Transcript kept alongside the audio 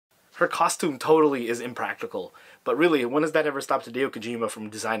Her costume totally is impractical. But really, when has that ever stopped Hideo Kojima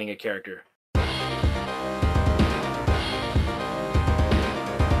from designing a character?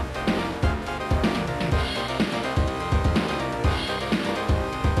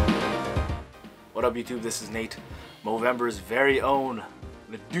 What up YouTube, this is Nate, Movember's very own,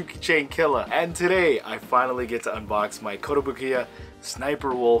 the Dookie Chain Killer. And today, I finally get to unbox my Kotobukiya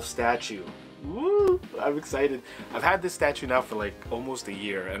Sniper Wolf statue. Woo! I'm excited. I've had this statue now for like almost a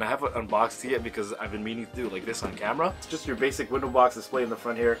year, and I haven't unboxed it yet because I've been meaning to do like this on camera. It's just your basic window box display in the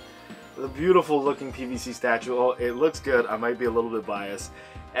front here. The beautiful looking PVC statue. Oh, it looks good. I might be a little bit biased.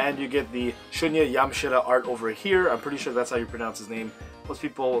 And you get the Shunya Yamashita art over here. I'm pretty sure that's how you pronounce his name. Most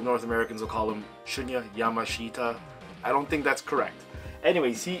people, North Americans, will call him Shunya Yamashita. I don't think that's correct.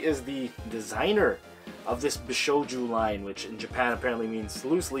 Anyways, he is the designer of this Bishoujo line, which in Japan apparently means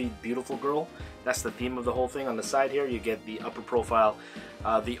loosely beautiful girl. That's the theme of the whole thing. On the side here, you get the upper profile,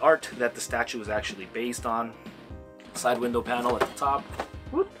 the art that the statue is actually based on. Side window panel at the top.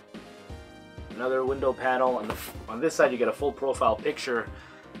 Whoop. Another window panel. On this side, you get a full profile picture.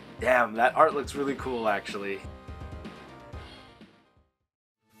 Damn, that art looks really cool, actually.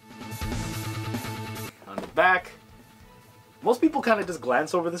 On the back, most people kind of just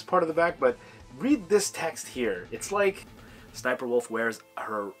glance over this part of the back, but read this text here. It's like Sniper Wolf wears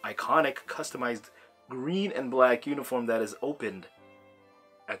her iconic customized green and black uniform that is opened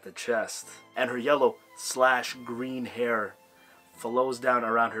at the chest, and her yellow/green hair flows down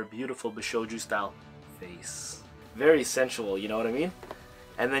around her beautiful Bishoujo style face. Very sensual, you know what I mean?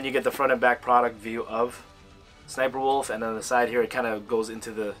 And then you get the front and back product view of Sniper Wolf, and on the side here it kind of goes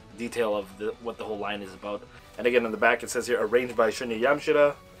into the detail of what the whole line is about. And again on the back it says here, arranged by Shunya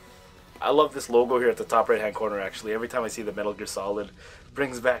Yamashita. I love this logo here at the top right hand corner actually. Every time I see the Metal Gear Solid, it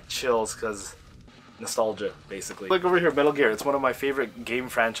brings back chills because nostalgia basically. Look over here, Metal Gear. It's one of my favorite game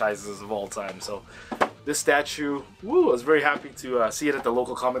franchises of all time. So this statue, woo, I was very happy to see it at the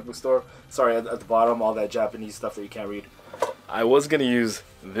local comic book store. Sorry, at the bottom, all that Japanese stuff that you can't read. I was going to use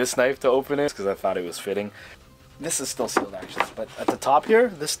this knife to open it because I thought it was fitting. This is still sealed actually, but at the top here,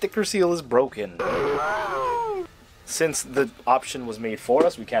 the sticker seal is broken. Since the option was made for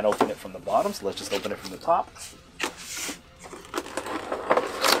us, we can't open it from the bottom, so let's just open it from the top.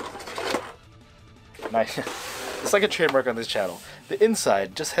 Nice. It's like a trademark on this channel. The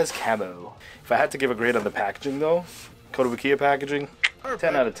inside just has camo. If I had to give a grade on the packaging though, Kotobukiya packaging,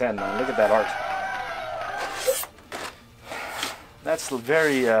 10 out of 10, man. Look at that art. That's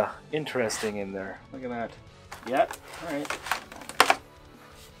very interesting in there. Look at that. Yep, alright.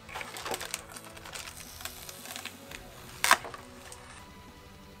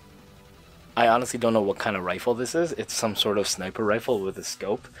 I honestly don't know what kind of rifle this is. It's some sort of sniper rifle with a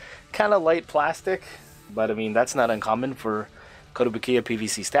scope. Kind of light plastic, but I mean, that's not uncommon for Kotobukiya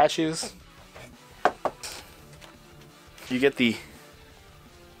PVC statues. You get the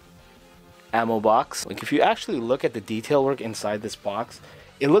ammo box. Like if you actually look at the detail work inside this box,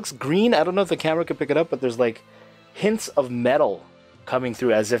 it looks green. I don't know if the camera can pick it up, but there's like hints of metal coming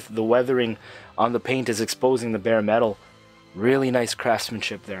through as if the weathering on the paint is exposing the bare metal. Really nice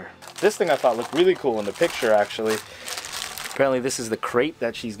craftsmanship there. This thing I thought looked really cool in the picture actually. Apparently this is the crate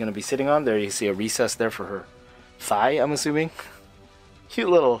that she's going to be sitting on. There you see a recess there for her thigh, I'm assuming. Cute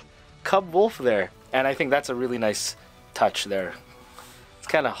little cub wolf there. And I think that's a really nice touch there. It's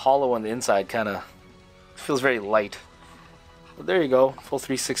kind of hollow on the inside, kind of feels very light. But there you go, full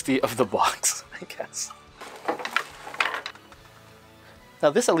 360 of the box, I guess.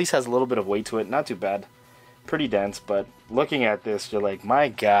 Now this at least has a little bit of weight to it, not too bad. Pretty dense, but looking at this, you're like, my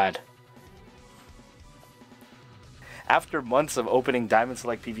god. After months of opening Diamond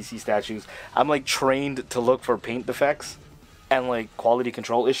Select PVC statues, I'm like trained to look for paint defects and like quality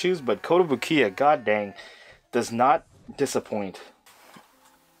control issues, but Kotobukiya, god dang, does not disappoint.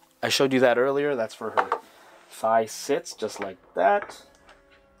 I showed you that earlier. That's for her thigh sits, just like that.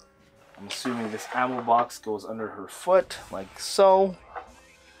 I'm assuming this ammo box goes under her foot, like so.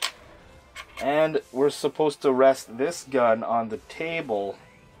 And we're supposed to rest this gun on the table,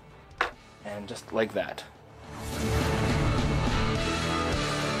 and just like that.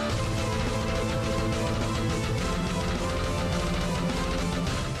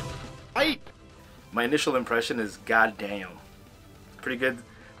 My initial impression is goddamn. Pretty good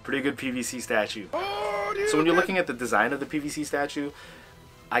PVC statue. So when you're looking at the design of the PVC statue,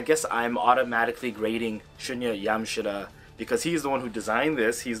 I guess I'm automatically grading Shunya Yamashita because he's the one who designed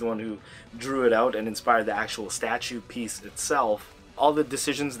this, he's the one who drew it out and inspired the actual statue piece itself. All the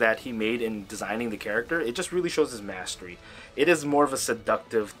decisions that he made in designing the character, it just really shows his mastery. It is more of a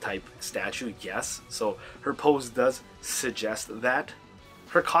seductive type statue, yes, so her pose does suggest that.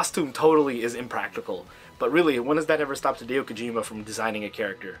 Her costume totally is impractical. But really, when has that ever stopped Hideo Kojima from designing a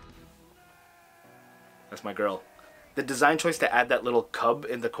character? That's my girl. The design choice to add that little cub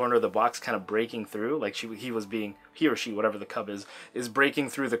in the corner of the box kind of breaking through, like he or she, whatever the cub is breaking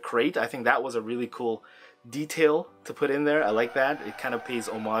through the crate. I think that was a really cool detail to put in there. I like that. It kind of pays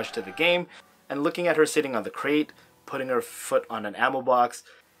homage to the game. And looking at her sitting on the crate, putting her foot on an ammo box,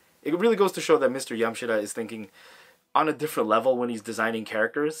 it really goes to show that Mr. Yamashita is thinking on a different level when he's designing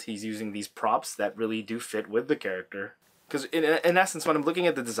characters. He's using these props that really do fit with the character. Because in essence, when I'm looking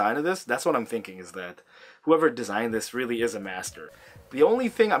at the design of this, that's what I'm thinking, is that whoever designed this really is a master. The only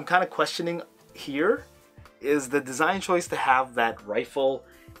thing I'm kind of questioning here is the design choice to have that rifle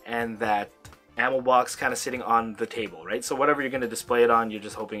and that ammo box kind of sitting on the table, right? So whatever you're going to display it on, you're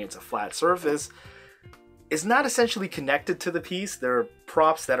just hoping it's a flat surface. It's not essentially connected to the piece. There are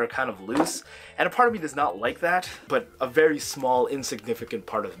props that are kind of loose, and a part of me does not like that, but a very small, insignificant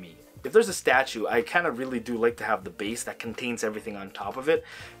part of me. If there's a statue, I kind of really do like to have the base that contains everything on top of it.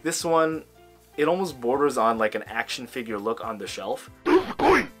 This one, it almost borders on like an action figure look on the shelf.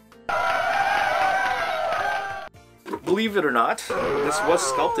 Believe it or not, this was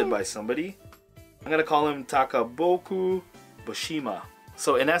sculpted by somebody. I'm gonna call him Kotobukiya Bishoujo.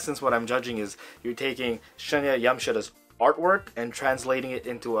 So in essence, what I'm judging is you're taking Shunya Yamashita's artwork and translating it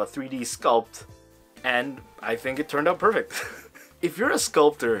into a 3D sculpt, and I think it turned out perfect. If you're a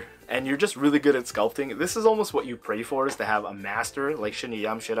sculptor and you're just really good at sculpting, this is almost what you pray for, is to have a master like Shunya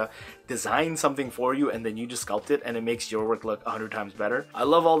Yamashita design something for you and then you just sculpt it and it makes your work look 100 times better. I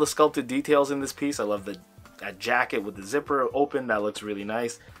love all the sculpted details in this piece. I love that jacket with the zipper open. That looks really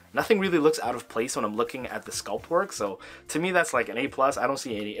nice. Nothing really looks out of place when I'm looking at the sculpt work, so to me that's like an A+. I don't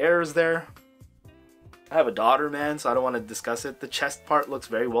see any errors there. I have a daughter, man, so I don't want to discuss it. The chest part looks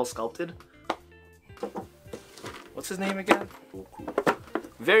very well sculpted. What's his name again?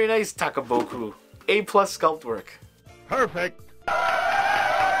 Very nice, Takaboku. A+ sculpt work. Perfect.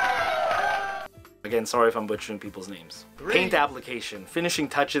 Again, sorry if I'm butchering people's names. Paint application, finishing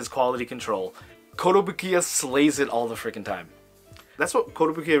touches, quality control. Kotobukiya slays it all the freaking time. That's what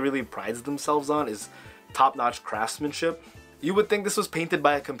Kotobukiya really prides themselves on, is top-notch craftsmanship. You would think this was painted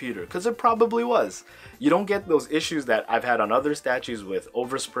by a computer, because it probably was. You don't get those issues that I've had on other statues with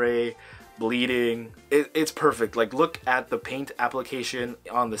overspray, bleeding. It's perfect. Like, look at the paint application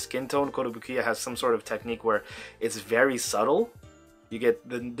on the skin tone. Kotobukiya has some sort of technique where it's very subtle. You get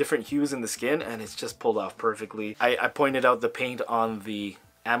the different hues in the skin and it's just pulled off perfectly. I pointed out the paint on the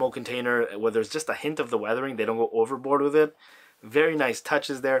ammo container where there's just a hint of the weathering. They don't go overboard with it. Very nice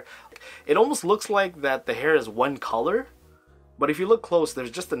touches there. It almost looks like that the hair is one color, but if you look close,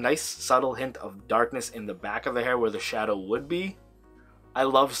 there's just a nice subtle hint of darkness in the back of the hair where the shadow would be. I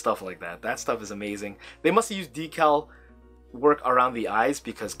love stuff like that. That stuff is amazing. They must have used decal work around the eyes,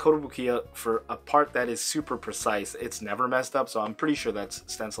 because Kotobukiya, for a part that is super precise, it's never messed up, so I'm pretty sure that's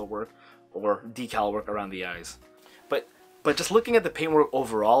stencil work or decal work around the eyes. But just looking at the paintwork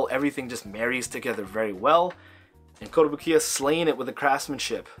overall, everything just marries together very well, and Kotobukiya slaying it with the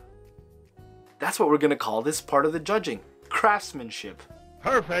craftsmanship. That's what we're gonna call this part of the judging. Craftsmanship.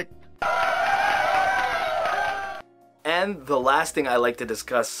 Perfect. And the last thing I like to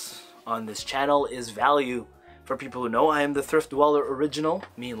discuss on this channel is value. For people who know, I am the Thrift Dweller original,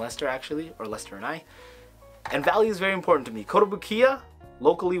 me and Lester actually, or Lester and I. And value is very important to me. Kotobukiya,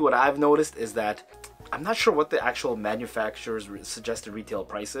 locally what I've noticed is that I'm not sure what the actual manufacturer's suggested retail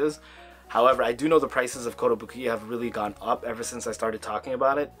price is. However, I do know the prices of Kotobukiya have really gone up ever since I started talking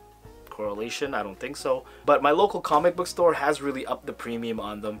about it. Correlation? I don't think so. But my local comic book store has really upped the premium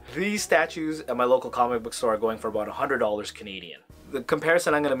on them. These statues at my local comic book store are going for about $100 Canadian. The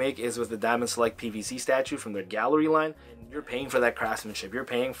comparison I'm going to make is with the Diamond Select PVC statue from their gallery line. And you're paying for that craftsmanship. You're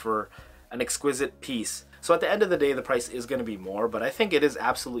paying for an exquisite piece. So at the end of the day, the price is going to be more, but I think it is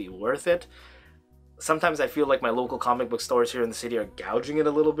absolutely worth it. Sometimes I feel like my local comic book stores here in the city are gouging it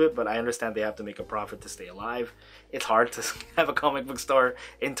a little bit, but I understand they have to make a profit to stay alive. It's hard to have a comic book store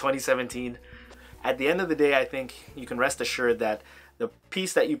in 2017. At the end of the day, I think you can rest assured that the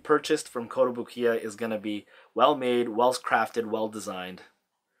piece that you purchased from Kotobukiya is going to be well made, well crafted, well designed.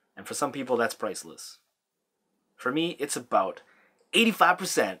 And for some people, that's priceless. For me, it's about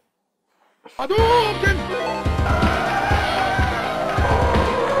 85%.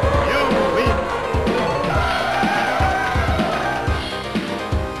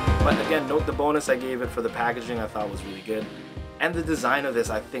 But again, note the bonus I gave it for the packaging I thought was really good. And the design of this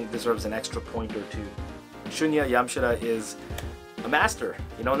I think deserves an extra point or two. Shunya Yamashita is a master,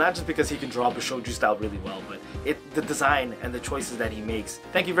 you know, not just because he can draw Bishoujo style really well, but the design and the choices that he makes.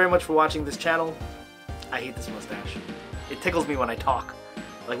 Thank you very much for watching this channel. I hate this mustache. It tickles me when I talk.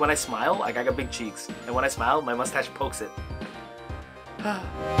 Like when I smile, like I got big cheeks. And when I smile, my mustache pokes it.